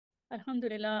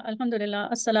अल्हम्दुलिल्लाह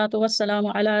अस्सलातु वस्सलामु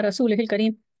अला रसूलिहिल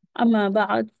करीम अम्मा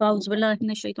बाद फ़ाउज़ु बिल्लाहि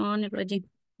मिनश शैतानिर रजीम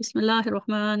बिस्मिल्लाहिर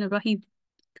रहमानिर रहीम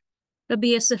रब्बी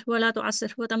यस्सिर वला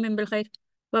तुअस्सिर व तम्मिम बिल खैर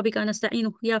व बिका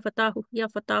नस्तईनु या फताहु या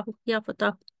फताहु या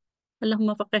फताहु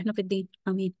अल्लाहुम्मा फ़क़िहना फ़िद्दीन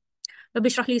आमीन रब्बि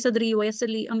इश्रह ली सदरी व यस्सिर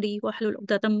ली अमरी वहलुल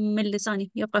उक़दतम मिन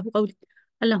लिसानी यफ़क़हू क़ौली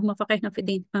अल्लाहुम्मा फ़क़िहना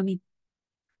फ़िद्दीन आमीन।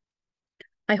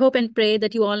 I hope and pray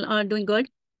that you all are doing good.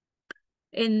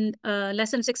 In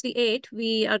lesson 68,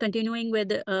 we are continuing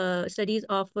with studies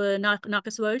of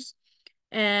Naqis words.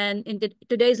 And in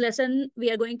today's lesson,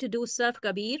 we are going to do Sarf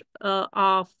Kabeer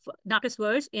of Naqis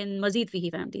words in Mazid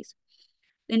Fihi families.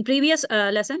 In previous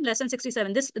lesson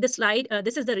 67, this slide,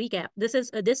 this is the recap.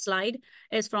 This slide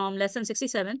is from lesson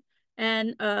 67.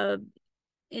 And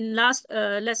in last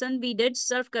lesson, we did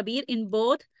Sarf Kabeer in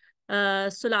both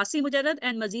Sulasi Mujarrad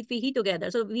and Mazid Fihi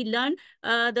together. So we learned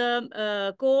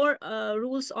the core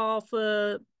rules of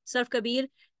Sarf Kabeer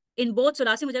in both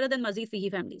Sulasi Mujarrad and Mazid Fihi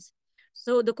families.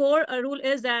 So the core rule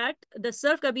is that the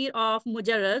Sarf Kabeer of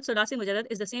Mujarrad, Sulasi Mujarrad,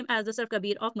 is the same as the Sarf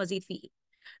Kabeer of Mazid Fihi.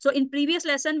 So in previous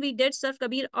lesson, we did Sarf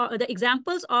Kabeer, the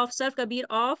examples of Sarf Kabeer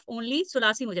of only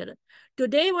Sulasi Mujarrad.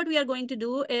 Today, what we are going to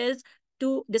do is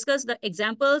to discuss the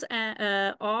examples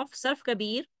of Sarf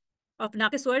Kabeer of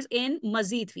Naqis words in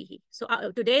Mazid Fihi. So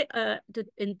today,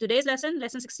 in today's lesson,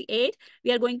 lesson 68,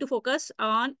 we are going to focus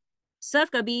on Sarf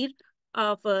Kabeer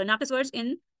of Naqis words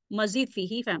in Mazid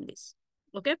Fihi families.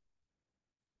 Okay.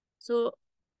 So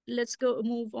let's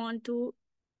move on to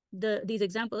these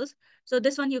examples. So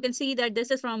this one, you can see that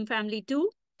this is from family 2,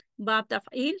 Bab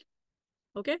Taf'il.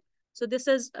 Okay. So this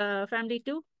is family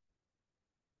 2,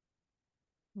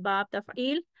 Bab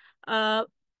Taf'il.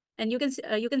 And you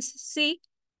can see.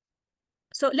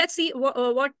 So let's see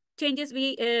what changes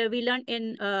we learned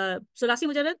in Sulasi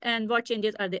Mujarrad and what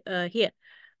changes are there, here.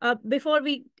 Before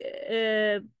we,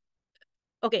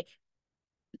 okay,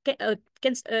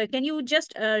 can you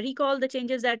just recall the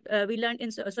changes that we learned in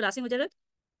Sulasi Mujarrad?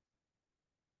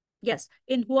 Yes,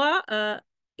 in Hua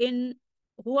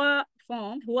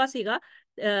form, Hua Siga,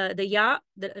 the Ya,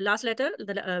 the last letter,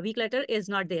 the weak letter is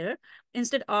not there.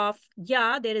 Instead of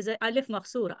Ya, there is a Alif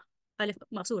Maksura,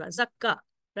 Zakka.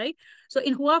 Right? So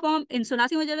in Hua form, in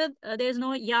Sulasi Mujarrad, there is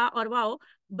no Ya or Waw,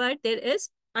 but there is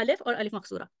Alif or Alif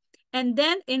Maksura. And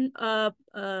then in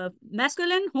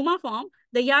masculine Huma form,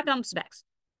 the Ya comes back.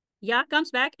 Ya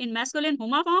comes back in masculine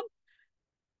Huma form.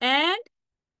 And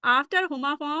after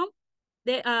Huma form,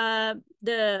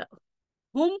 the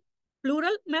Hum,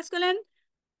 plural masculine,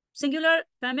 singular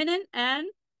feminine, and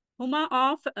Huma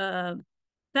of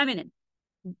feminine,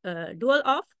 dual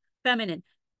of feminine.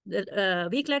 The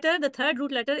weak letter, the third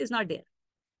root letter is not there.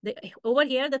 Over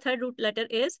here, the third root letter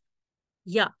is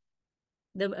Ya.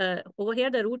 Over here,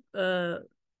 the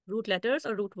root letters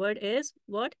or root word is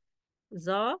what?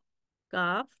 Za,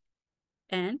 Kaf,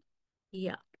 and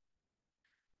Ya.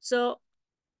 So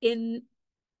in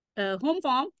home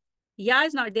form, Ya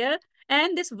is not there,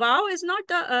 and this Vaw is not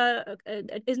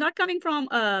coming from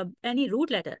any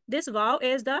root letter. This Vaw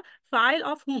is the file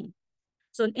of Hum.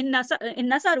 So in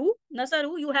Nasaru,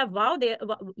 you have Vaw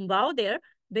there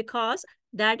because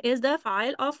that is the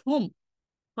file of Hum,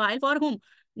 file for Hum.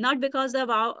 Not because the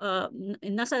Vaw,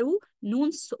 in Nasaru,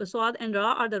 Noon, Swad, and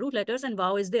Ra are the root letters and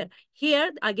Vaw is there.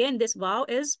 Here, again, this Vaw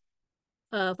is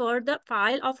for the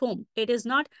file of Hum. It is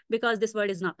not because this word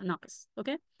is not Naqis.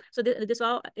 Okay. So this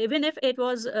Vaw, even if it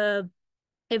was,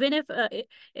 it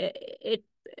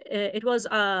was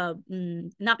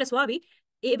Naqis Wawi,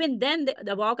 even then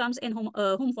the Vaw comes in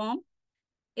Hum form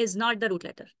is not the root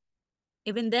letter.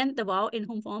 Even then the Vaw in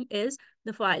Hum form is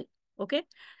the file. Okay.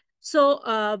 So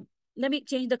let me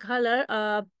change the color.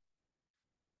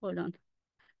 Hold on.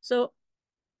 So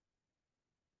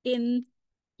in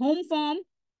Hum form,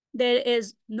 there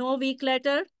is no weak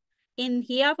letter. In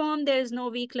Hia form, there is no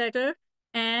weak letter.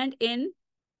 And in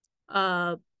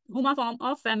Huma form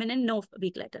of feminine, no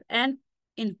weak letter. And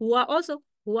in Hua also,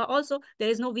 there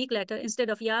is no weak letter. Instead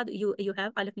of Ya, you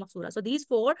have Alif Maksura. So these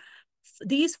four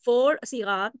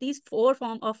sigha, these four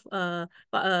form of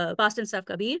past tense Sarf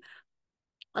Kabeer,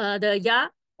 the Ya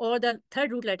or the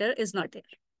third root letter is not there.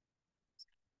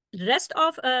 Rest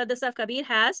of the Sarf Kabeer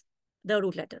has the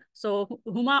root letter. So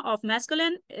Huma of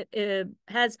masculine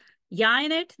has Ya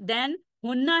in it, then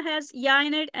Hunna has Ya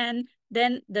in it, and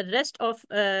then the rest of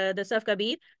the Sarf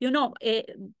Kabeer,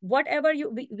 whatever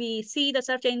we see the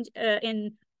Sarf change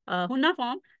in Hunna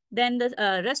form, then the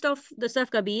rest of the Sarf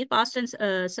Kabeer, past tense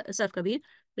Sarf Kabeer,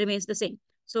 remains the same.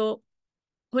 So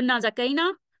Hunna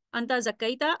Zakaina, Anta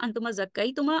Zakaita, Antuma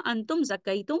Zakaituma, Antum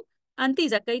Zakaitum, Anti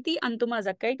Zakaiti, Antuma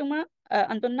Zakaituma,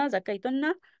 Antunna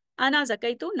Zakaitunna, Ana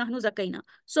Zakaitu, Nahnu Zakaina.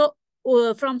 So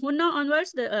From hunna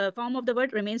onwards, the form of the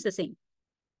word remains the same.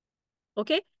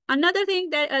 Okay. Another thing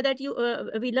that you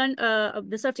we learn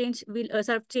the surf change we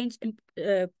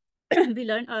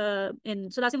learned in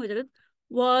Sulasi Mujarrad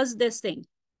was this thing,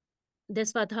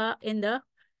 this fatha in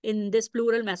this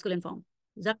plural masculine form.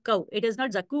 Zakkau. It is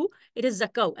not zakku, it is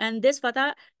zakkau. And this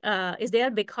fatha is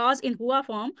there because in huwa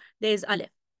form there is alif,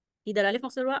 either alif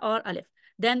maqsurah or alif.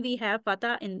 Then we have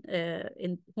fatha in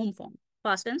hum form,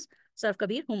 past tense, Sarf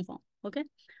Kabeer, hum form. Okay.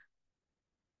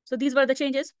 So these were the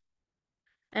changes.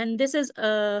 And this is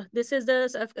the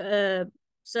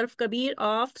Sarf Kabeer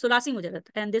of Sulasi Mujarrad.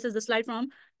 And this is the slide from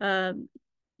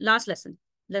last lesson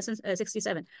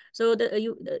 67. So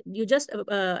you just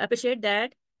appreciate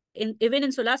that even in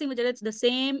Sulasi Mujarrad, the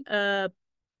same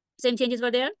changes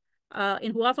were there.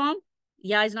 In Hua form,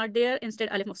 Ya is not there. Instead,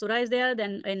 Alif Maksura is there.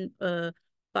 Then in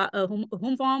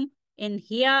Hum form, in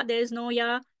Hiya, there is no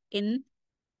Ya. In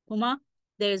Huma,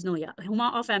 there is no Ya.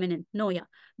 Huma of feminine, no Ya.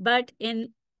 But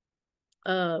in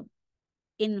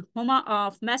huma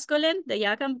of masculine, the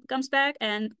ya comes back,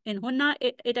 and in hunna,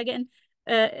 it again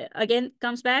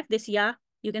comes back. This ya,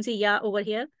 you can see ya over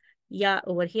here,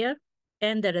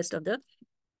 and the rest of the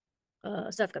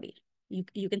Sarf Kabeer.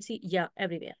 You can see ya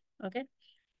everywhere. Okay,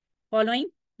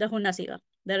 following the hunna siga.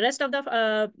 The rest of the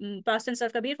past tense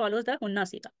Sarf Kabeer follows the hunna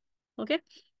siga. Okay,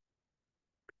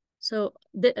 so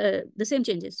the same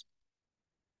changes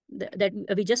that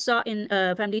we just saw in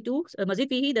family 2, Mazid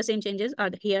Fihi, the same changes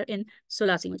are here in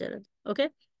Sulasi Mujarrad. Okay,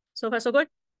 so far so good.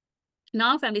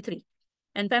 Now family 3.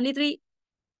 And family 3,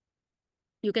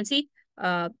 you can see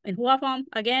in Hua form,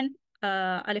 again,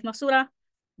 Alif Maksura.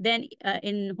 Then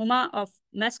in Huma of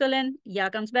masculine, Ya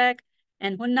comes back.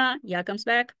 And Hunna, Ya comes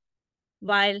back.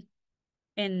 While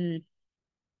in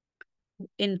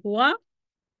Hua,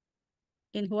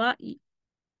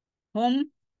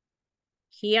 Hum,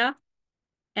 Hiya,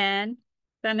 and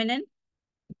feminine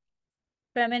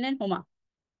Huma,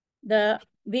 the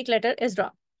weak letter is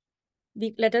dropped.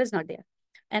 The letter is not there.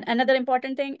 And another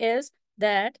important thing is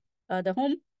that the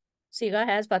hum siga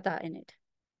has fatha in it,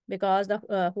 because the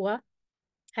hua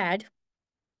had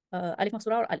alif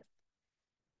maksura or alif.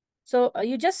 So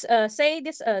you just say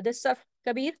this Sarf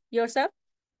Kabeer yourself.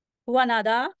 Hua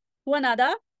nada, huma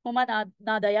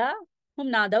nadaya, hum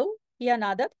nadau, hiya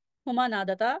nadat, huma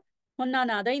nadata, hunna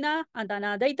nadaina, anta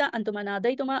nadaita, antuma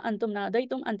nadaituma, antum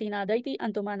nadaitum, anti nadaiti,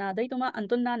 antuma nadaituma,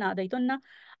 antunna nadaitunna,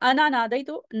 ana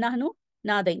nadaitu, nahnu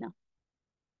nadaina.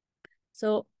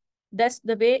 So that's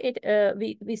the way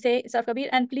we say Sarf Kabeer.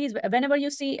 And please, whenever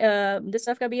you see this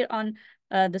Sarf Kabeer on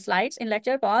the slides in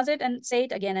lecture, pause it and say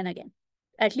it again and again,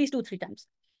 at least 2-3 times.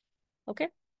 Okay.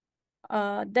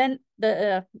 Then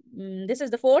this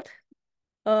is the fourth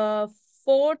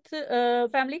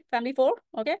family 4.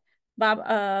 Okay.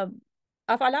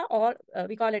 Afala, or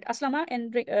we call it Aslama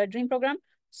in dream program.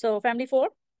 So family 4.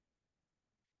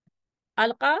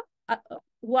 Alqa,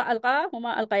 huwa alqa,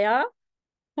 huma alqaya,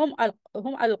 hum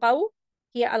alqaw,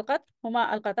 hiya alqat, huma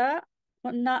alqata,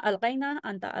 hunna alqaina,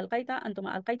 anta alqaita,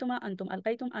 antuma alqaituma, antum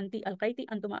alqaitum, anti alqaiti,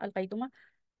 antuma alqaituma,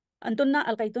 antunna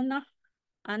alqaitunna,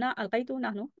 ana alqaitu,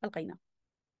 nahnu alqaina.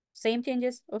 Same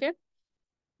changes. Okay.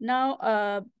 Now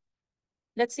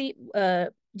let's see,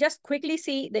 just quickly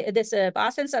see this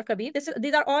past tense Sarf Kabeer.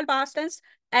 These are all past tense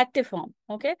active form.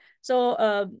 Okay. So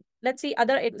let's see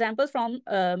other examples from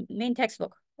main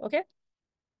textbook. Okay.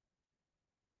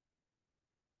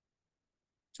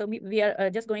 So we are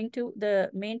just going to the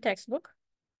main textbook,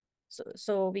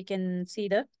 so we can see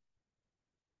the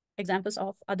examples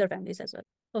of other families as well.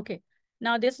 Okay.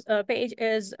 Now this page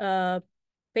is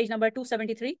page number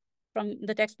 273 from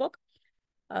the textbook.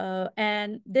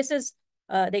 And this is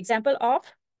the example of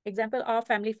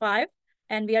family 5.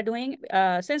 And we are doing,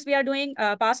 since we are doing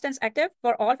past tense active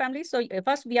for all families, so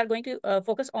first we are going to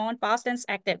focus on past tense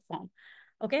active form.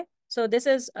 Okay, so this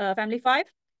is family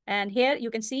 5. And here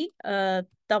you can see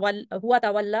huwa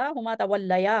tawalla, huma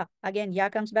tawallaya. Again, ya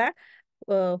comes back.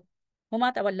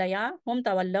 Huma tawallaya, hum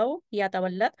tawallaw, hiya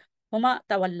tawallat, huma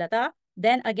tawallata.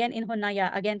 Then again in hunna, ya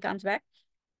again comes back.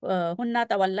 Hunna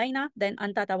tawallayna, then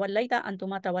anta tawallayta,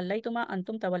 antuma tawallaytuma,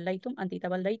 antum tawallaytum, anti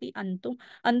tawallayti,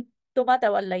 antuma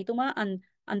tawallaytuma,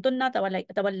 antunna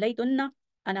tawallaytunna,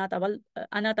 ana tawallatu,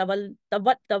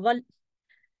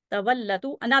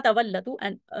 ana tawallatu,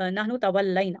 and nahnu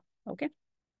tawallayna. Okay.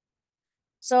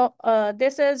 So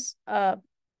this is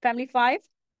family 5.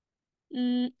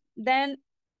 Then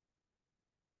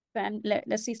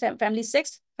let's see family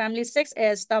 6. Family 6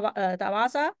 is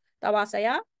tawasa,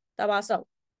 tawasaya, tawasaw.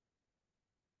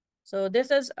 So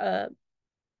this is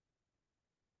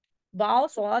Waw,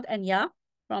 Swad, and Ya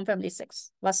from family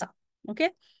 6. Wasa.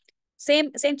 Okay.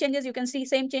 Same changes. You can see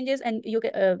same changes, and you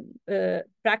can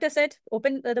practice it.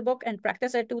 Open the book and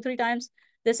practice it 2-3 times.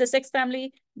 This is sixth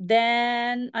family.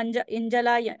 Then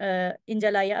injalaya,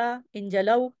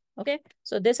 injalau. Okay,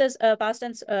 so this is past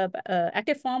tense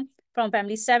active form from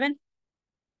family 7.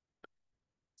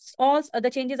 All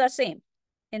the changes are same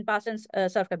in past tense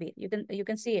Sarf Kabeer. You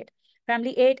can see it.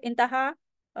 Family 8, intaha,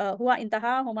 huwa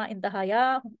intaha, huma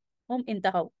intahaya, hum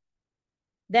intahaw.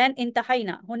 Then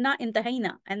intahayna, hunna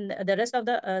intahayna, and the rest of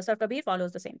the Sarf Kabeer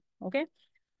follows the same. Okay.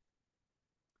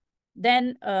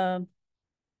 Then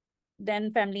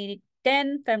family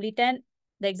 10,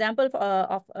 the example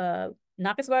of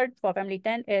Naqis word for family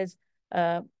 10 is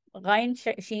ghain,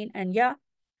 sheen, and ya,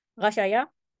 ghashaya.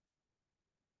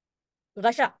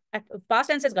 Gasha, past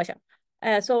tense is gasha.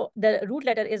 So the root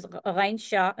letter is ghain,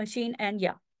 sheen, and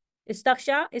ya.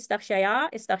 Istaksha,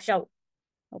 istakshaya, istakshaw.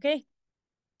 Okay.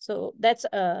 So that's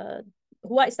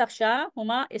huwa istaksha,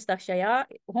 huma istakshaya,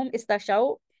 hum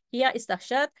istakshaw, hiya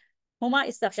istakshat, huma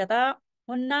istakshata,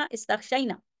 hunna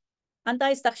istakshayna. Anta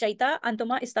istakshayta,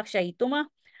 antuma istakshaytuma,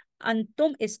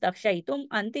 antum istakshaytum,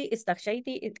 anti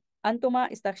istakshayti, antuma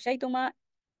istakshaytuma,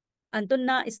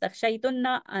 antunna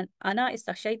istakshaytunna, ana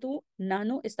istakshaytu,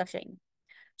 nahnu istakshayna.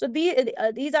 So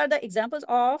these are the examples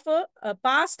of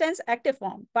past tense active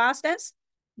form. Past tense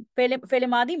فعل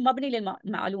ماضي مبني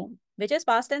للمعلوم, which is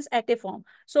past tense active form.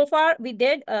 So far we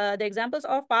did the examples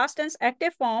of past tense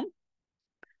active form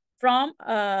from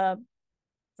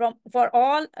for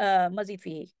all Mazid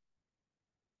Fihi.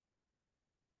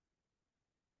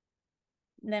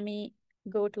 Let me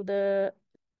go to the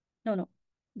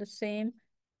the same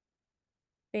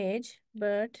page,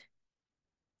 but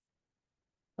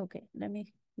okay, let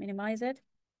me minimize it.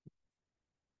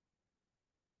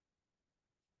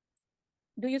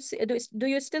 Do you see, do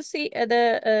you still see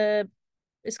the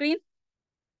screen?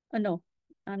 No,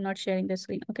 I'm not sharing the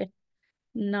screen. Okay,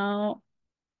 now,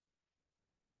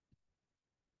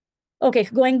 okay,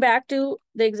 going back to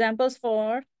the examples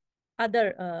for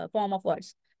other form of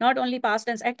words, not only past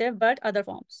tense active, but other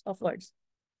forms of words.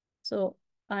 So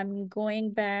I'm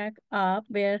going back up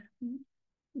where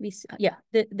we, yeah,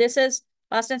 this is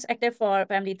past tense active for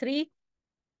family 3,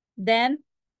 then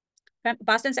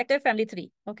past tense active family 3,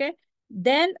 okay?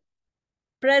 Then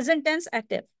present tense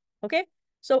active, okay?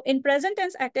 So in present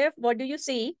tense active, what do you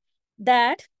see?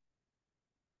 That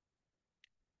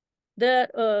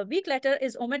the weak letter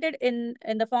is omitted in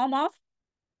the form of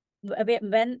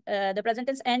when the present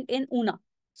tense end in una.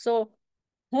 So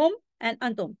hum and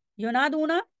antum,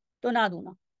 yunaduna,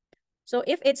 tunaduna. So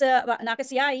if it's a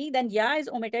naqis ya'i, then ya is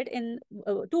omitted in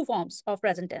 2 forms of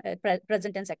present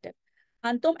tense active,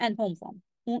 antum and hum form.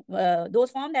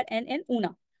 Those forms that end in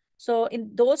una. So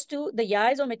in those 2, the ya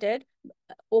is omitted.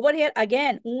 Over here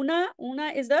again, una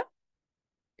is the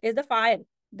file.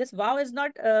 This wow is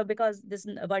not because this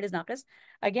word is naqis.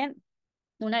 Again,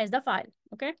 una is the file.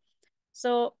 Okay.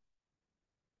 So,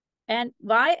 and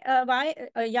why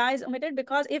ya is omitted?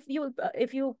 Because if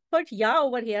you put ya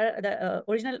over here, the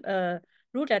original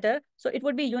root letter, so it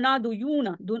would be yunadu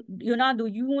yuna, yunadu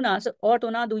yuna, so, or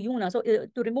tonadu yuna. So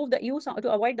to remove the u sound,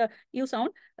 to avoid the u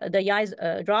sound, the ya is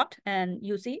dropped, and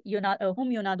you see hum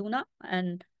yunaduna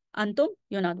and antum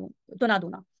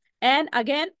tonaduna. And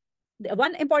again,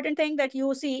 one important thing that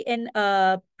you see in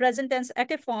present tense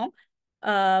active form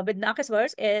with naqis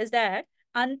words is that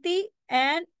anti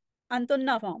and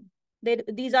antunna form.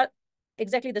 These are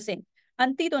exactly the same.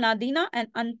 Anti tonadina and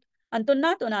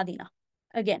antunna tonadina.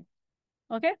 Again.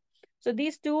 Okay. So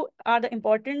these 2 are the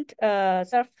important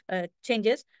sort of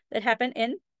changes that happen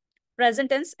in present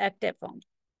tense active form.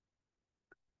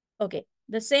 Okay.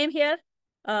 The same here.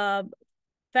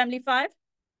 Family 5.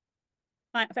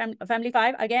 Family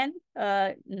 5 again.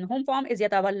 Home form is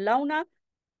yatawallawna,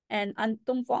 and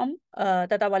antum form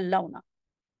tatawallawna.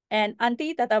 And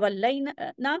anti tatawallayna,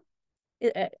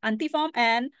 anti form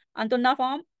and antunna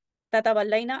form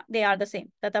tatawallayna, they are the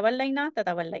same. Tatawallayna,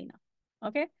 tatawallayna.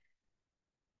 Okay.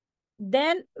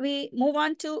 Then we move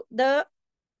on to the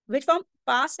which form?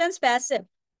 Past tense passive.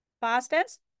 Past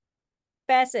tense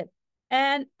passive.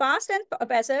 And past tense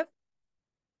passive,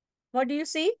 what do you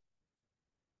see?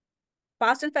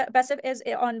 Past tense passive is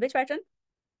on which pattern?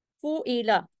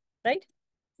 Fu'ila, right?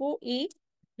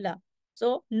 Fu'ila.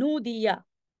 So nudiya.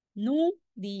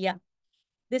 Nudiya.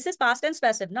 This is past tense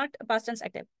passive, not past tense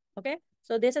active. Okay.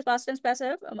 So this is past tense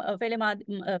passive. فعل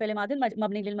ماضي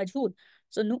مبني للمجهول.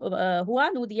 So huwa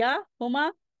nudiya,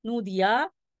 huma nudiya,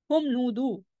 hum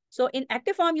nudu. So in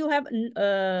active form you have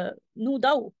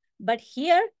nudaw, but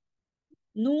here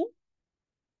not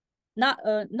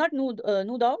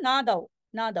nudaw,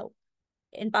 nadaw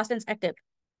in past tense active.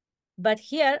 But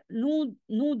here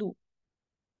nudu.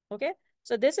 Okay,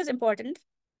 so this is important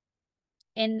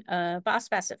in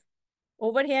past passive.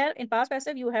 Over here in past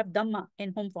passive, you have dhamma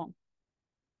in home form.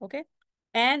 Okay,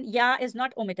 and ya is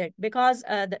not omitted because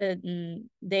there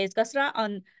is kasra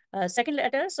on second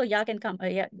letter, so ya can come.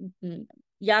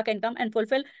 Ya can come and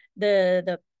fulfill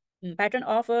the pattern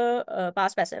of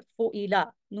past passive.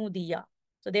 Fu'ila, nudiya.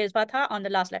 So there is fatha on the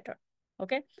last letter.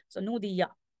 Okay, so nudiya.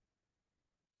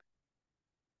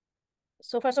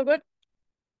 So far so good.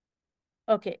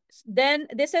 Okay, then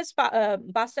this is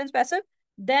past tense passive.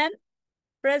 Then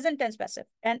present tense passive,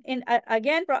 and in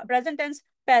again present tense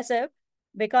passive,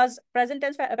 because present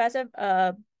tense passive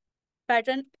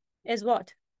pattern is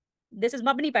what? This is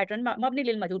mabni pattern, mabni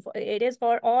lil majhul. It is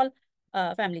for all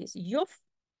families. Yuf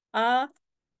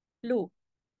alu.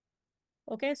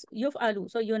 Okay, so yuf alu.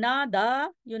 So yunada,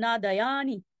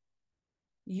 yunadayani.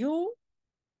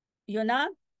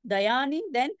 Yunadayani,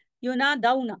 then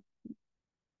yunadauna.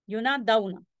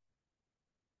 Yunadauna.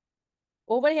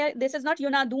 Over here, this is not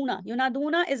yunaduna.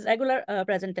 Yunaduna is regular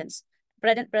present tense.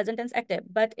 Present tense active.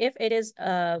 But if it is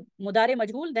mudare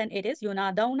majhul, then it is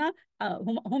yunadauna,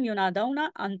 hum yunadauna,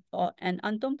 and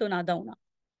antum tunadauna.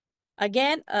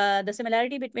 Again, the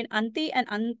similarity between anti and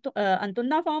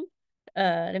antunna form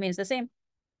remains the same.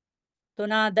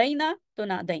 Tunadaina,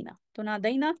 tunadaina,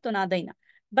 tunadaina, tunadaina.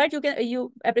 But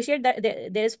you appreciate that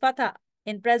there is fatha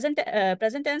in present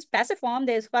tense passive form.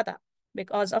 There is fatha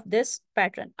because of this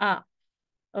pattern.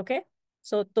 Okay,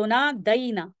 so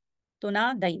tunadaina,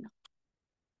 tunadaina.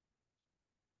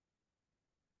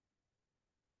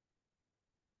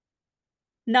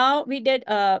 Now we did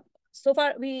so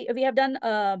far we have done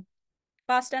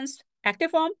past tense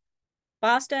active form,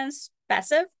 past tense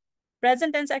passive,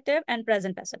 present tense active, and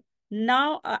present passive.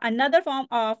 Now another form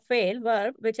of fail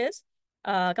verb, which is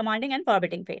commanding and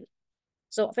forbidding fail.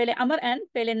 So fail amr and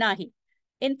fail nahi.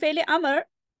 In fail amr,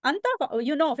 anta,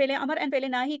 you know, fail amr and fail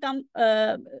nahi come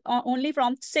only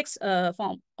from six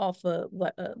form of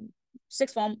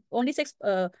six form, only six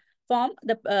form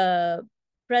the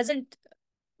present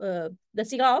the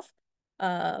siga of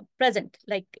present,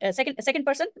 like second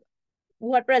person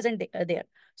who are present there.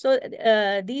 So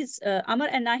these amar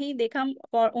and nahi, they come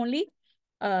for only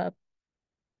anta,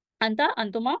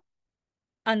 antuma,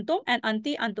 antum, and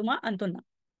anti, antuma, antunna.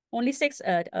 Only six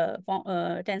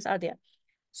tense are there.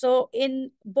 So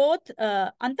in both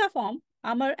anta form,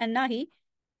 amar and nahi,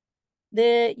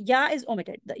 the ya is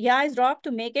omitted. The ya is dropped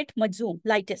to make it majzoom,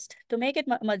 lightest. To make it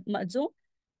majzoom,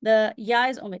 the ya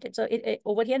is omitted. So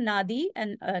over here, nadi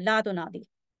and la to nadi.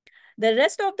 The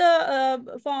rest of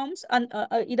the forms,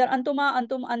 either antuma,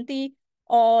 antum, anti,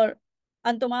 or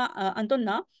antuma,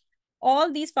 antunna,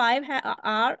 all these five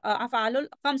are afalul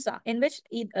khamsa, in which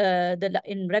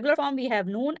in regular form we have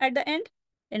noon at the end.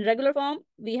 In regular form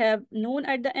we have noon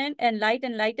at the end, and light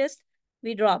and lightest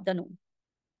we drop the noon,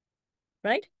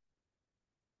 right?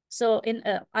 So in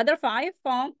other five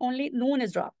form, only noon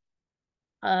is dropped.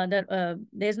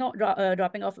 There's no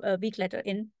dropping of a weak letter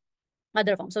in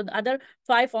other forms. So the other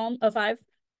five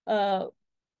uh,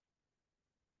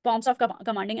 forms of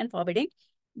commanding and forbidding,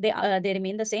 they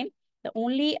remain the same. The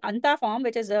only anta form,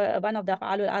 which is one of the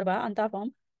fa'alul arba, anta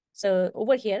form. So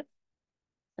over here,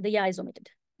 the ya is omitted.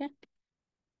 Okay.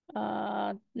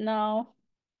 Now,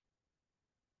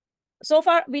 so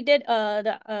far we did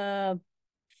the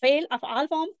fail of all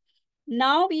form.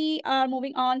 Now we are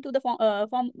moving on to the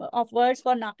form of words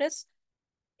for naqis,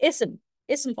 ism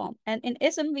form. And in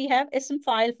ism, we have ism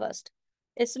file first.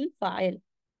 Ism file.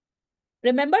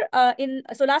 Remember, in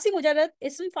Sulasi Mujarrad,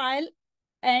 ism file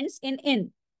ends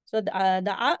in. So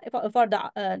for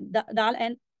the dal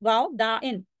and wow, da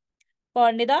in.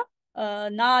 For nida,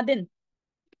 nadin,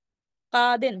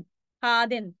 qadin,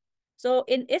 hadin. So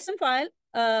in ism file,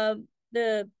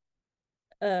 the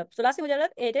Sulasi Mujarrad,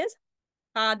 it is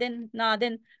hadin,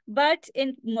 nadin. But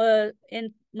in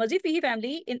Mazid Fihi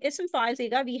family, in ism file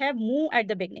siga, we have mu at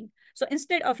the beginning. So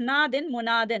instead of nadin,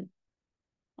 munadin.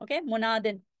 Okay,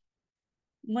 munadin.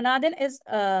 Munadin is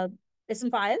ism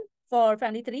file for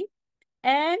family 3.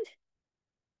 And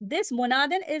this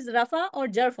munadin is rafa or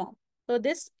jar form. So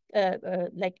this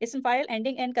like ism file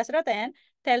ending in kasratan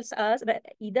tells us that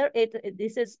either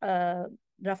this is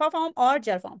rafa form or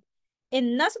jar form.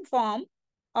 In nasb form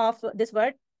of this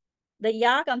word, the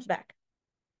ya comes back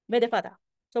with the fatha.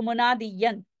 So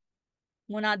munadiyan,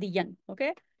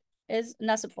 okay, is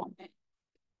nasb form.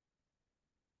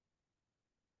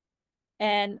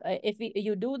 And if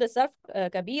you do the Sarf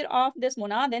Kabeer of this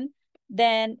munadin,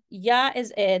 then ya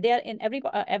is there in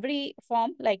every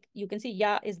form. Like you can see,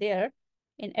 ya is there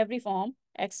in every form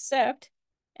except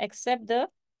the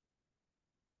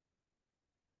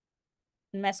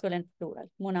masculine plural,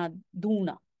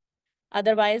 munaduna.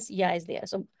 Otherwise, ya is there.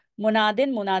 So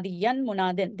munadin, munadiyan,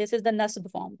 munadin. This is the nasb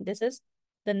form. This is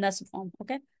the nasb form.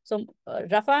 Okay. So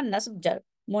rafa, nasb, jar.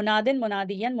 Munadin,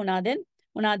 munadiyan, munadin.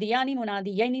 Munadiyani,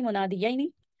 munadiyayni, munadiyaini.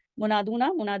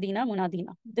 Munaduna, munadina,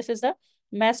 munadina. This is the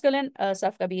masculine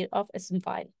Sarf Kabeer of ism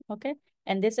file. Okay.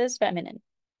 And this is feminine.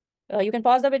 You can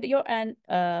pause the video and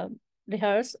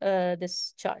rehearse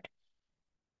this chart.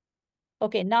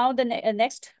 Okay, now the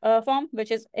next form, which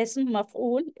is ism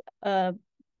maf'ul,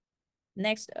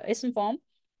 next ism form,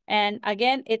 and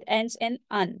again it ends in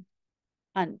an.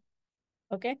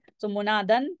 Okay, so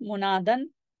munadan, munadan,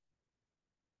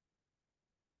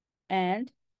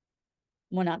 and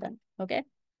munadan. Okay.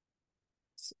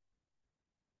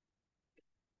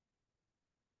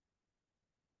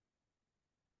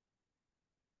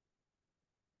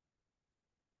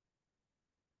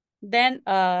 Then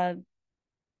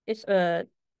it's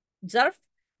zarf.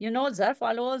 You know, zarf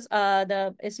follows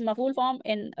the ism maf'ul form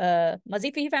in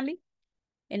Mazid Fihi family.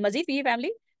 In Mazid Fihi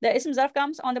family, the ism zarf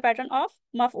comes on the pattern of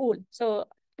maf'ul. So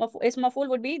ism maf'ul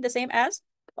would be the same as,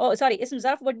 oh, sorry, ism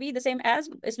zarf would be the same as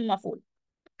ism maf'ul.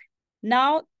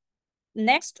 Now,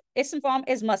 next ism form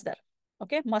is masdar.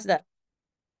 Okay, masdar.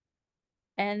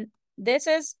 And this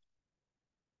is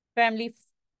family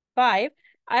 5.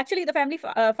 Actually, the family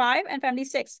 5 and family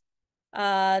 6.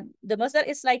 The masdar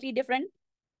is slightly different.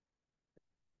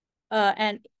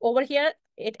 And over here,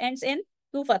 it ends in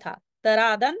two fatha.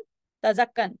 Taradan,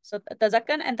 tazakkan. So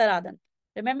tazakkan and taradan.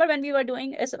 Remember when we were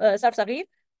doing Sarf Saghir,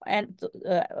 and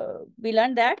we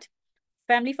learned that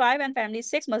family 5 and family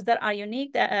 6 masdar are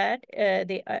unique, that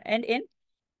they end in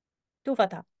two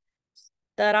fatha.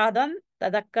 Taradan,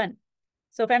 tazakkan.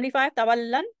 So family 5,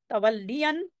 tawallan,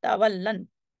 tawalliyan, tawallan.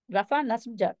 Rafa,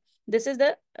 nasb, jar. This is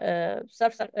the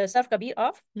Sarf Kabeer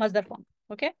of masdar form.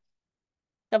 Okay.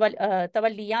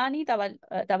 Tawalliyani,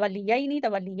 tawalliyaini,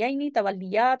 tawalliyaini,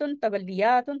 tawalliyatun,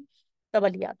 tawalliyatun,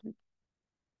 tawalliyatun.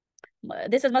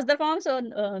 This is masdar form, so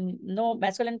no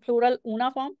masculine plural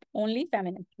una form, only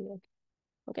feminine plural.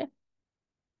 Okay.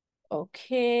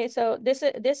 Okay, so this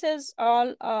is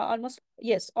all almost,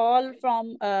 yes, all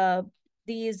from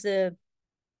these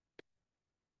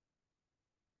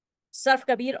Sarf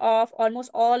Kabeer of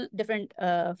almost all different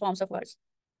forms of words.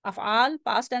 Af'al,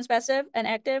 past tense passive and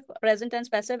active, present tense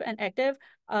passive and active,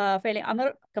 fail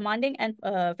amr, commanding, and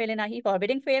fail nahi,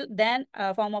 forbidding fail, then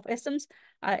form of isms,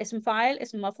 ism file,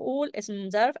 ism maf'ul, ism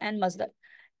zarf, and masdar.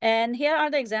 And here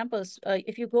are the examples.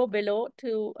 If you go below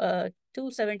to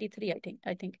 273,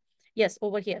 I think. Yes,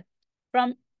 over here.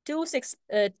 From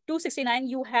 269,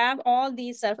 you have all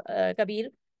these Sarf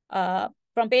Kabeer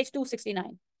from page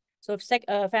 269. So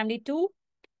family 2,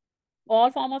 all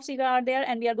form of siga are there,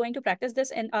 and we are going to practice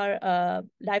this in our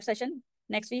live session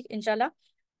next week, inshallah.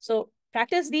 So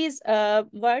practice these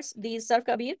words, these Sarf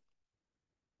Kabeer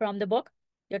from the book,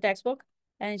 your textbook,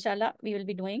 and inshallah we will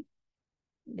be doing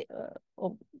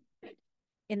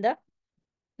in the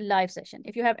live session.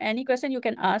 If you have any question, you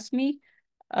can ask me,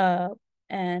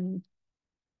 and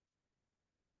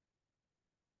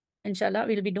inshallah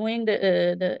we'll be doing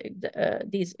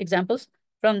these examples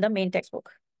from the main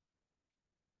textbook.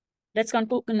 Let's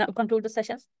conclude the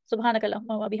sessions.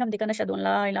 Subhanakallahumma wa bihamdika nashhadu an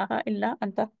la ilaha illa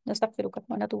anta nastaghfiruka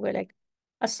wa natubu ilaik.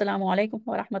 Assalamu alaikum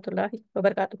wa rahmatullahi wa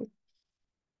barakatuh.